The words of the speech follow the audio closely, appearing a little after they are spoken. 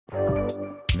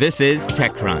This is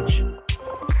TechCrunch.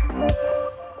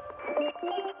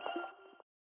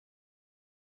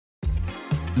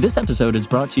 This episode is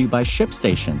brought to you by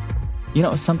ShipStation. You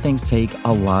know, some things take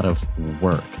a lot of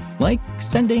work, like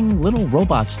sending little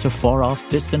robots to far-off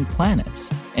distant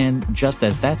planets. And just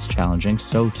as that's challenging,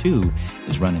 so too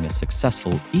is running a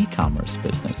successful e-commerce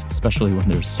business, especially when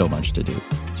there's so much to do.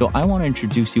 So I want to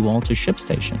introduce you all to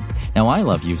ShipStation. Now, I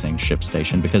love using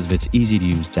ShipStation because of its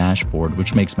easy-to-use dashboard,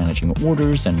 which makes managing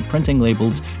orders and printing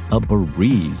labels a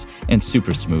breeze and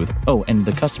super smooth. Oh, and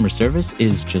the customer service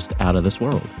is just out of this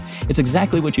world. It's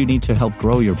exactly what you need to help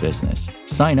grow your business.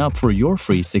 Sign up for your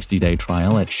free 60-day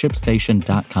trial at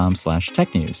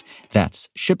shipstation.com/technews. That's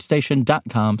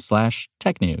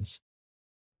shipstation.com/technews.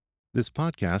 This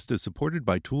podcast is supported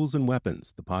by Tools and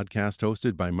Weapons, the podcast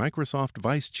hosted by Microsoft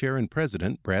Vice Chair and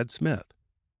President Brad Smith.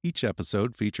 Each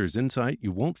episode features insight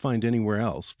you won't find anywhere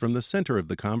else from the center of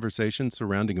the conversation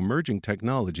surrounding emerging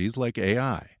technologies like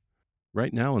AI.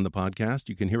 Right now in the podcast,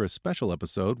 you can hear a special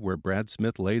episode where Brad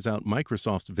Smith lays out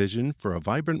Microsoft's vision for a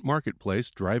vibrant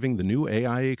marketplace driving the new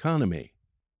AI economy.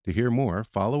 To hear more,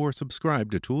 follow or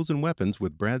subscribe to Tools and Weapons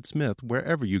with Brad Smith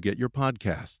wherever you get your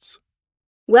podcasts.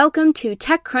 Welcome to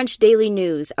TechCrunch Daily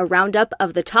News, a roundup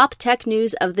of the top tech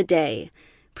news of the day.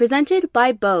 Presented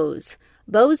by Bose.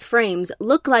 Bose frames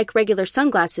look like regular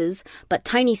sunglasses, but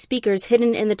tiny speakers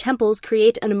hidden in the temples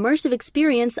create an immersive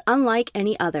experience unlike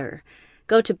any other.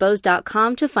 Go to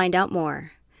Bose.com to find out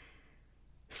more.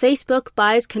 Facebook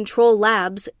buys Control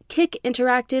Labs, Kik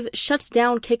Interactive shuts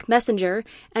down Kik Messenger,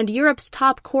 and Europe's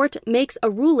top court makes a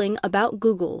ruling about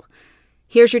Google.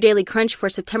 Here's your Daily Crunch for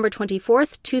September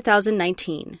 24th,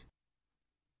 2019.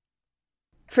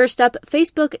 First up,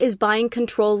 Facebook is buying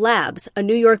Control Labs, a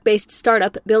New York-based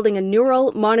startup building a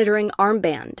neural monitoring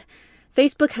armband.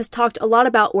 Facebook has talked a lot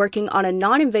about working on a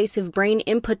non-invasive brain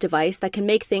input device that can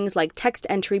make things like text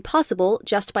entry possible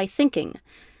just by thinking.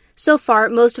 So far,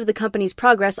 most of the company's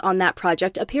progress on that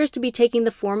project appears to be taking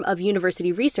the form of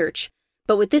university research.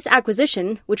 But with this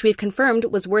acquisition, which we've confirmed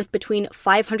was worth between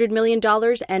 $500 million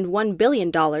and $1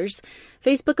 billion,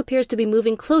 Facebook appears to be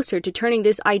moving closer to turning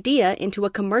this idea into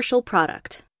a commercial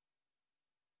product.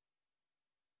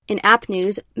 In app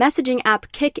news, messaging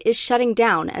app Kik is shutting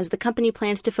down as the company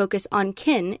plans to focus on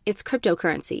Kin, its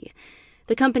cryptocurrency.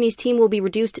 The company's team will be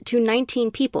reduced to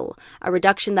 19 people, a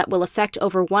reduction that will affect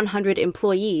over 100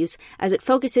 employees as it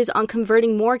focuses on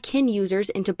converting more Kin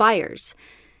users into buyers.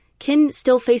 Kin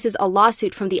still faces a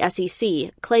lawsuit from the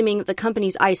SEC, claiming the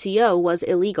company's ICO was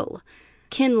illegal.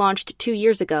 Kin launched 2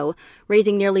 years ago,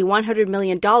 raising nearly $100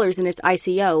 million in its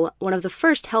ICO, one of the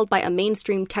first held by a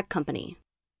mainstream tech company.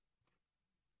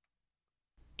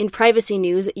 In privacy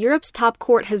news, Europe's top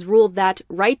court has ruled that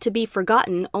right to be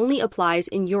forgotten only applies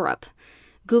in Europe.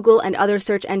 Google and other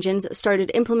search engines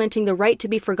started implementing the right to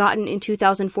be forgotten in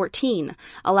 2014,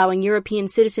 allowing European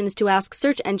citizens to ask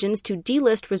search engines to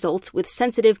delist results with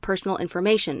sensitive personal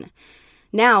information.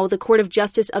 Now, the Court of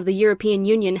Justice of the European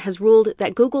Union has ruled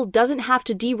that Google doesn't have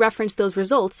to dereference those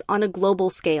results on a global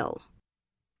scale.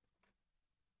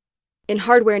 In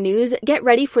hardware news, get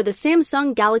ready for the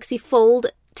Samsung Galaxy Fold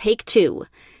Take 2.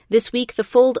 This week, the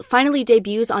Fold finally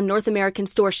debuts on North American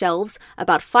store shelves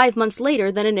about 5 months later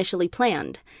than initially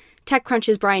planned.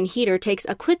 TechCrunch's Brian Heater takes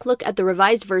a quick look at the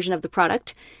revised version of the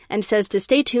product and says to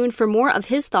stay tuned for more of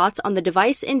his thoughts on the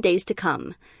device in days to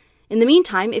come. In the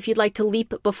meantime, if you'd like to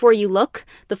leap before you look,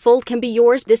 the Fold can be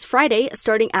yours this Friday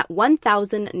starting at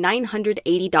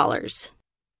 $1,980.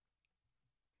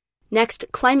 Next,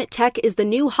 climate tech is the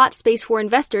new hot space for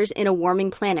investors in a warming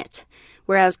planet.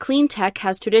 Whereas clean tech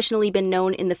has traditionally been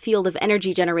known in the field of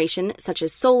energy generation, such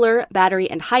as solar, battery,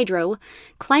 and hydro,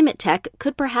 climate tech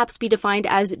could perhaps be defined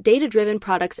as data-driven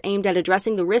products aimed at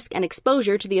addressing the risk and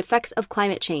exposure to the effects of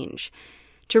climate change.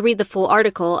 To read the full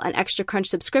article, an Extra Crunch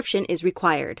subscription is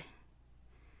required.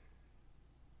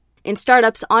 In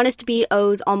startups, HonestBee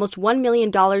owes almost $1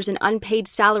 million in unpaid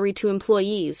salary to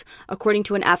employees, according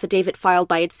to an affidavit filed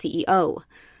by its CEO.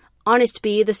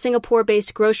 HonestBee, the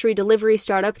Singapore-based grocery delivery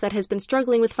startup that has been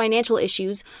struggling with financial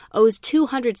issues, owes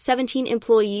 217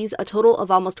 employees a total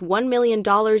of almost $1 million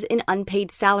in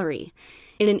unpaid salary.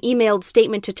 In an emailed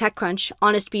statement to TechCrunch,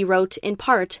 HonestBee wrote, in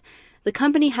part, "The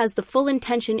company has the full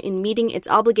intention in meeting its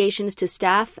obligations to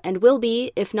staff and will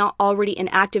be, if not already in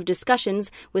active discussions,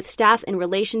 with staff in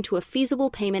relation to a feasible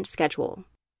payment schedule."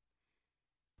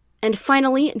 And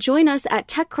finally, join us at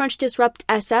TechCrunch Disrupt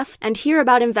SF and hear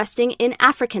about investing in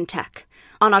African tech.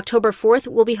 On October 4th,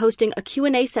 we'll be hosting a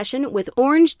Q&A session with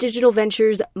Orange Digital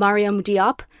Ventures' Mariam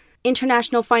Diop,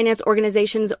 international finance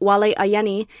organizations Wale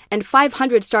Ayeni, and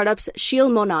 500 startups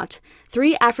Shil Monat,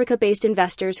 3 Africa-based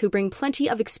investors who bring plenty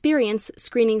of experience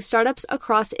screening startups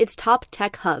across its top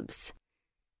tech hubs.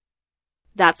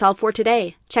 That's all for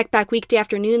today. Check back weekday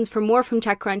afternoons for more from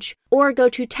TechCrunch or go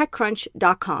to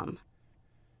TechCrunch.com.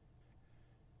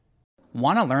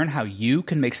 Want to learn how you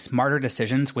can make smarter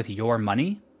decisions with your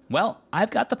money? Well, I've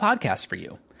got the podcast for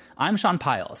you. I'm Sean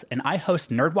Piles, and I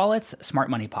host NerdWallet's Smart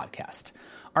Money Podcast.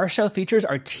 Our show features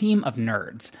our team of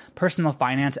nerds, personal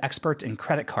finance experts in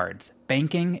credit cards,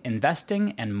 banking,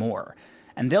 investing, and more.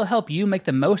 And they'll help you make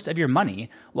the most of your money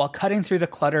while cutting through the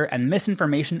clutter and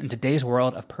misinformation in today's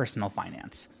world of personal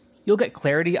finance. You'll get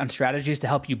clarity on strategies to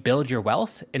help you build your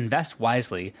wealth, invest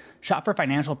wisely, shop for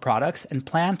financial products, and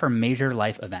plan for major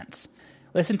life events.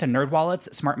 Listen to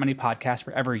NerdWallet's Smart Money Podcast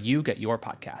wherever you get your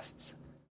podcasts.